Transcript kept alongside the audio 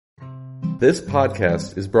This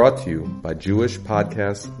podcast is brought to you by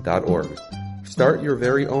JewishPodcasts.org. Start your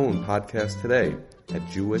very own podcast today at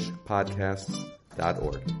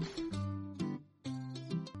JewishPodcasts.org.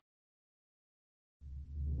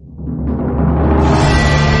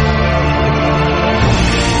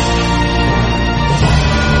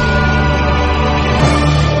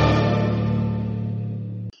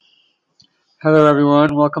 Hello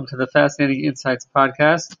everyone, welcome to the Fascinating Insights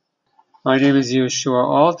podcast. My name is Yeshua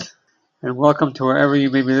Alt, and welcome to wherever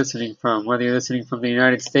you may be listening from, whether you're listening from the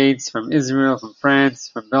United States, from Israel, from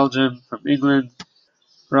France, from Belgium, from England,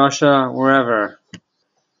 Russia, wherever.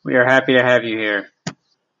 We are happy to have you here.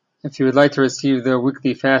 If you would like to receive the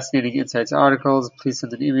weekly Fascinating Insights articles, please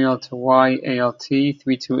send an email to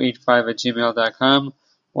yalt3285@gmail.com,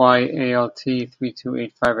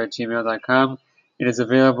 yalt3285@gmail.com. It is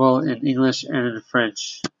available in English and in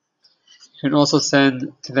French. You can also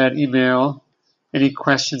send to that email any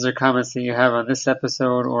questions or comments that you have on this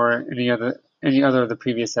episode or any other of the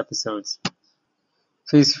previous episodes.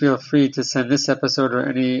 Please feel free to send this episode or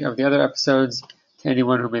any of the other episodes to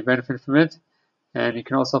anyone who may benefit from it. And you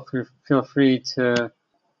can also feel free to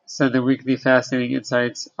send the weekly Fascinating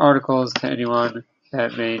Insights articles to anyone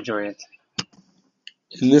that may enjoy it.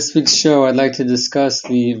 In this week's show, I'd like to discuss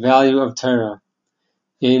the value of Torah.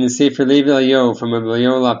 In the Sefer Levi Eliyahu from Rabbi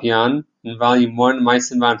Eliyahu Lapian, in Volume 1,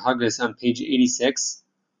 Meissen Van Hagris, on page 86,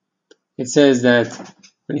 it says that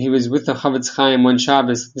when he was with the Chavetz Chaim one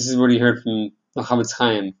Shabbos, this is what he heard from the Chavetz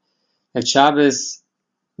Chaim, that Shabbos,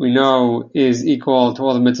 we know, is equal to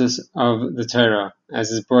all the mitzvahs of the Torah,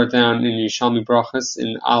 as is brought down in Yerushalmi Brachos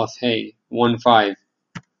in Aleph Hey 1:5.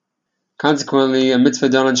 Consequently, a mitzvah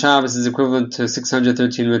done on Shabbos is equivalent to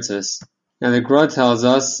 613 mitzvahs. Now the Gra tells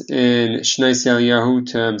us in Shneis Eliyahu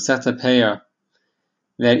to Masechta Peah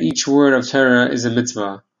that each word of Torah is a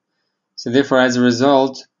mitzvah. So therefore, as a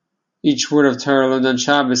result, each word of Torah learned on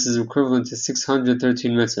Shabbos is equivalent to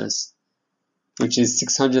 613 mitzvahs, which is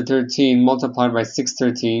 613 multiplied by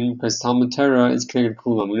 613, because Talmud Torah is Keneged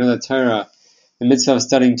Kulam. We know that Torah, the mitzvah of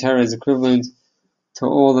studying Torah, is equivalent to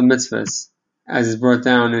all the mitzvahs, as is brought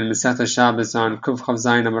down in Masechta Shabbos on Kuf Chav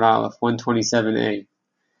Zayin Amud Aleph 127a.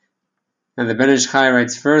 And the Ben Ish Chai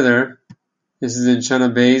writes further, this is in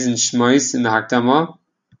Shana Beis in Shmois in the Hakdama.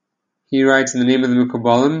 He writes in the name of the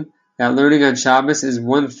Mekubalim that learning on Shabbos is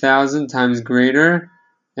 1,000 times greater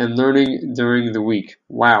than learning during the week.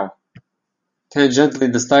 Wow. Tangentially,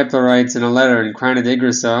 the Stipler writes in a letter in Krina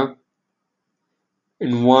Degrasa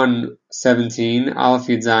in 1:17, Aleph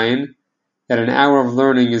Yud Zayin, that an hour of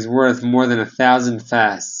learning is worth more than 1,000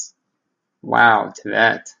 fasts. Wow, to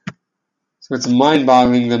that. So it's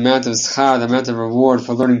mind-boggling the amount of schar, the amount of reward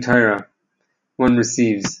for learning Torah one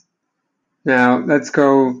receives. Now, let's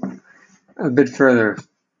go a bit further.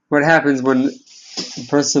 What happens when a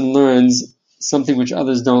person learns something which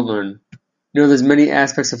others don't learn? You know, there's many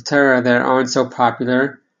aspects of Torah that aren't so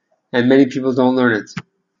popular, and many people don't learn it.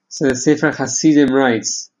 So the Sefer Hasidim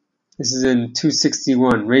writes, this is in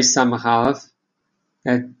 261, Reish Samach Aleph,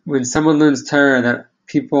 that when someone learns Torah that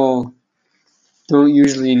people don't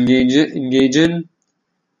usually engage in,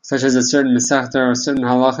 such as a certain Masechta or a certain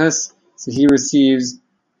halachas, so he receives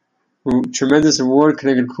tremendous reward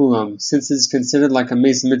Keneged Kulam, since it's considered like a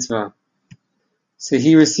Meis Mitzvah. So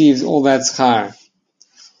he receives all that schar.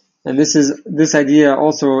 And this idea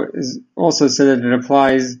also said that it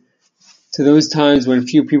applies to those times when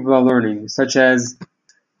few people are learning, such as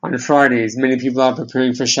on Fridays, many people are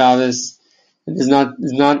preparing for Shabbos, and there's not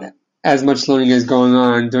as much learning as going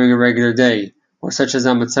on during a regular day, or such as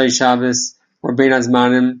on Motzei Shabbos, or Bein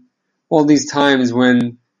Hazmanim. All these times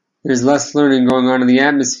when there's less learning going on in the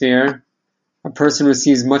atmosphere, a person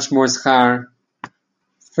receives much more schar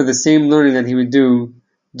for the same learning that he would do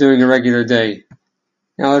during a regular day.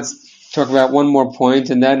 Now let's talk about one more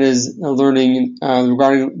point, and that is learning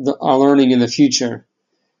regarding our learning in the future.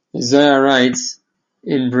 The Zohar writes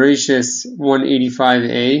in Bereshis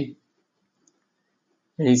 185a,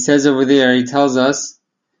 and he says over there, he tells us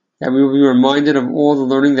that we will be reminded of all the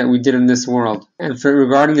learning that we did in this world. And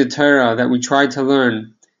regarding the Torah that we tried to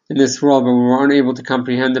learn in this world, but we were unable to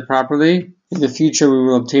comprehend it properly, in the future we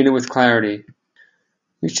will obtain it with clarity.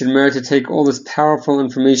 We should merit to take all this powerful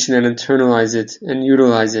information and internalize it and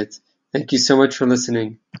utilize it. Thank you so much for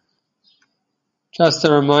listening. Just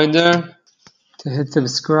a reminder to hit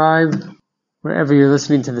subscribe wherever you're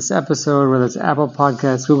listening to this episode, whether it's Apple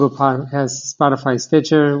Podcasts, Google Podcasts, Spotify,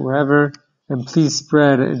 Stitcher, wherever. And please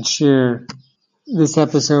spread and share this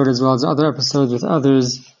episode as well as other episodes with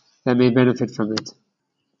others that may benefit from it.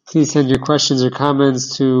 Please send your questions or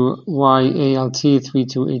comments to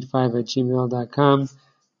yalt3285@gmail.com,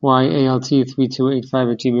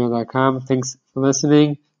 yalt3285@gmail.com. Thanks for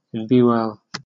listening, and be well.